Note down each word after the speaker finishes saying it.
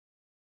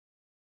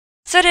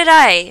So did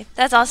I.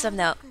 That's awesome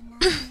though.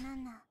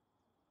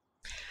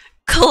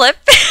 Clip.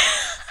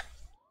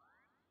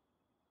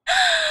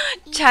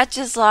 Chat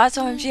just lost.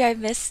 OMG, I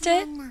missed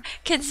it.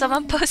 Can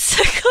someone post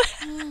a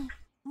clip?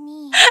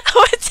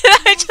 What did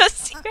I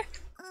just hear?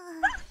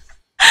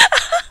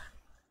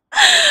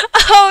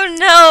 Oh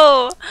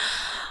no.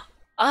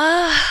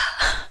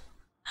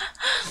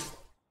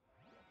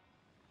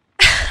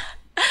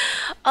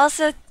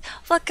 Also,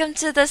 welcome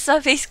to the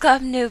Subbies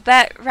Club, new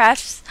bet,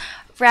 Raph,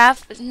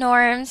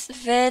 Norms,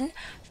 Vin,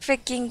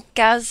 freaking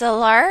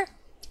Gazalor,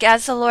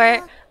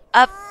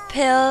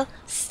 Uphill,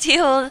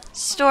 Steel,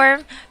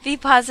 Storm, Be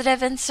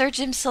Positive, and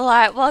Surgeon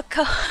Salat.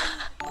 Welcome.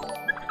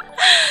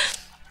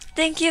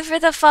 Thank you for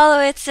the follow,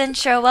 it's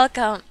intro.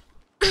 Welcome.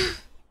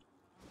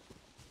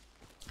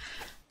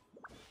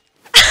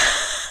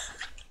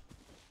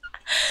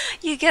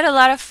 You get a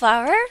lot of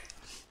flour?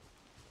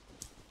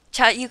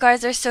 Chat, you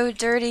guys are so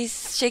dirty,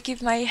 shaking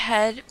my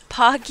head.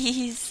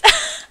 Poggies.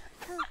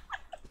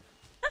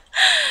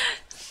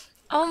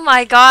 Oh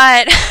my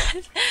god.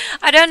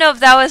 I don't know if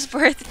that was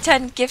worth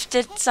 10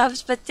 gifted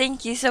subs, but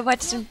thank you so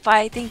much,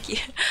 Senpai. Thank you.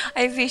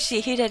 I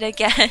appreciate it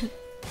again.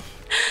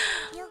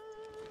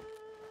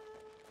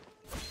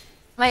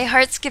 My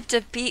heart skipped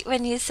a beat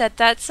when you said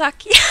that,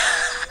 Saki.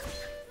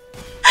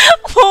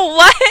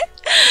 What?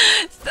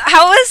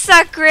 How was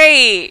that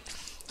great?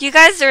 You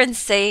guys are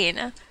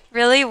insane.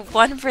 Really?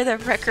 One for the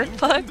record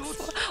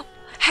books?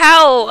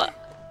 How?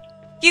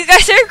 You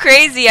guys are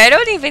crazy. I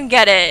don't even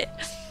get it.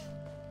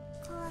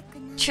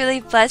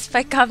 Truly blessed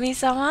by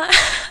Kami-sama.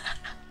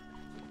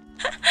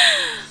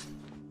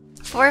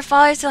 4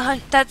 followers to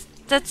 100.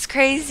 That's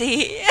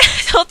crazy.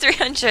 Till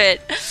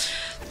 300.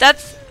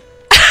 That's...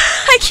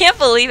 I can't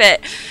believe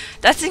it.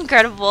 That's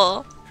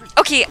incredible.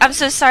 Okay, I'm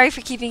so sorry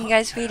for keeping you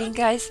guys waiting,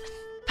 guys.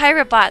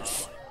 Pirate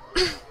bots.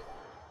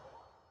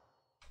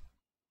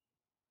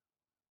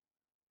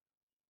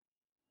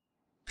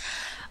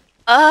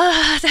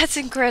 That's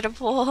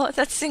incredible.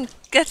 That's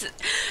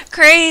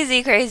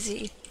crazy,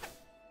 crazy.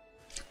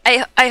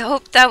 I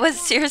hope that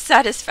was your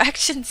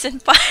satisfaction,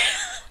 Senpai.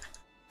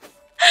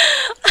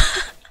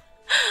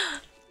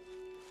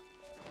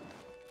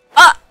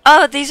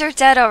 Oh, these are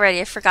dead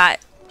already. I forgot.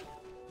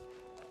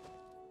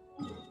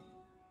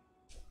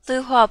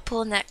 Lu Hua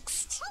pull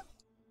next.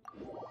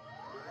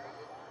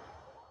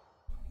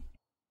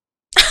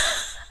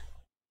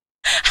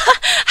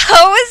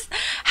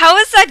 How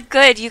is that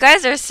good? You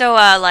guys are so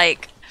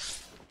like,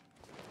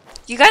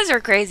 you guys are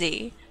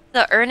crazy.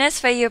 The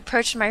earnest way you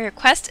approached my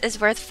request is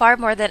worth far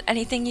more than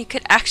anything you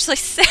could actually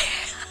say.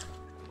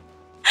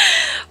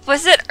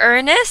 Was it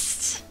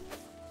earnest?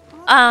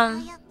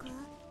 I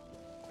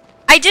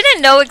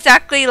didn't know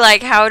exactly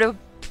like how to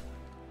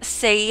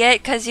say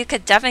it, because you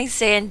could definitely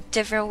say it in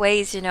different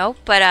ways, you know,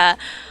 but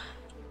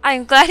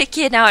I'm glad it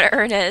came out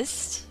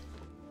earnest.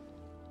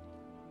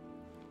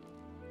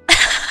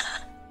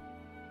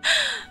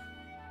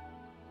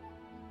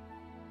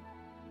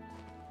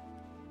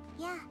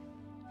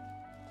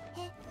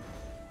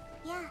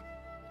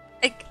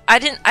 I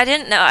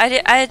didn't know.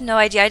 I had no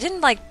idea. I didn't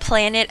like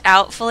plan it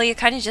out fully. It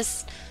kind of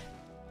just...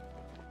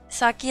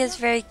 Saki is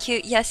very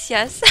cute. Yes,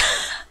 yes.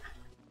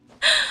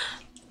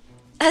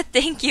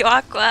 Thank you,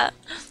 Aqua.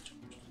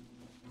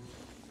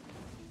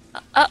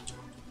 Oh,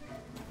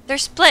 they're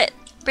split.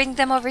 Bring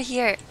them over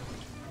here.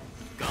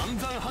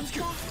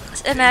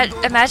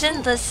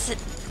 Imagine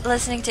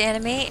listening to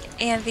anime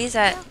AMVs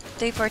at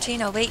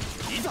 3:14. Oh wait,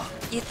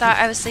 you thought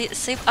I was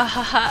asleep?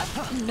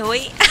 Ahaha,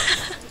 noi.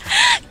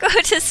 Go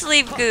to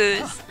sleep,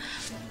 Goose.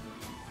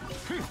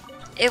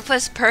 It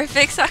was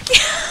perfect, Saki.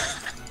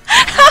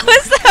 How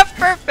was that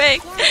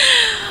perfect?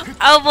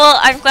 Oh well,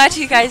 I'm glad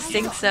you guys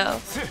think so.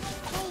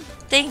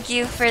 Thank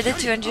you for the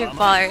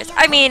 $200.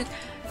 I mean,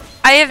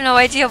 I have no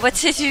idea what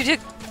to do to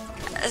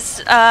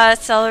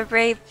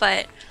celebrate,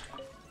 but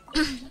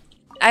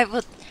I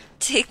will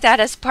take that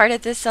as part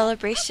of the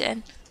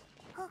celebration.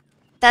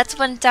 That's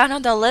one down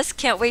on the list.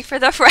 Can't wait for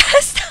the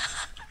rest.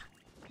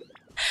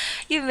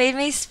 You made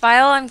me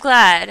smile. I'm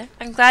glad.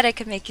 I'm glad I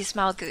could make you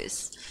smile,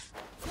 Goose.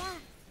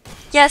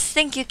 Yes,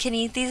 thank you,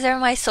 Kenny. These are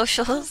my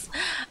socials.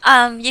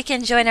 You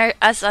can join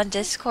us on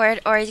Discord,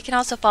 or you can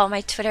also follow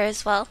my Twitter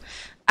as well.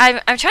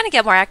 I'm trying to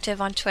get more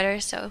active on Twitter,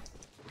 so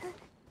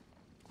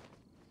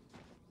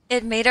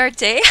it made our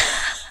day.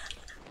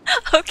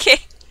 Okay,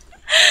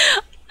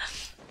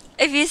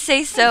 if you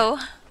say so.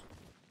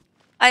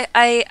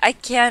 I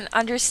can't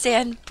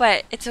understand,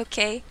 but it's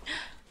okay.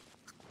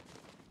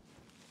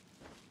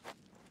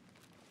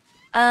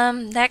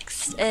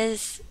 Next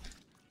is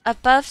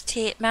above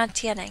Mount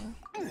Tianning.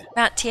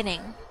 Mount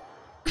Tianning.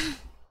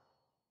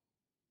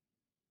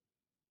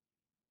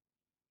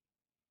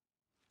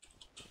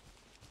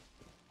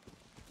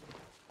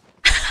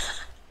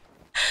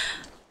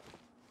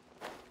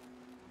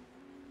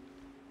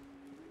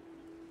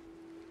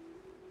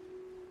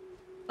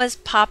 What's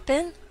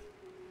poppin'?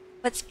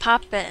 What's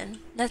poppin'?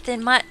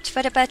 Nothing much.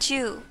 What about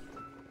you?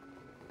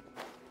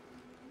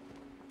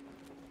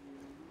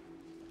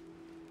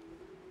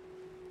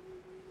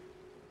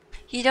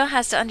 You don't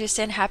have to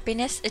understand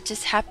happiness, it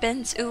just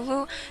happens.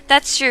 Ooh,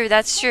 that's true,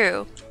 that's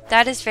true.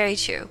 That is very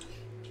true.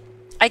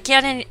 I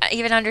can't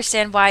even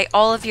understand why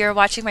all of you are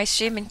watching my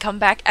stream and come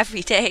back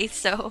every day,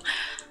 so...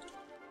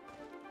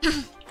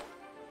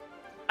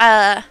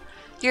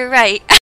 you're right.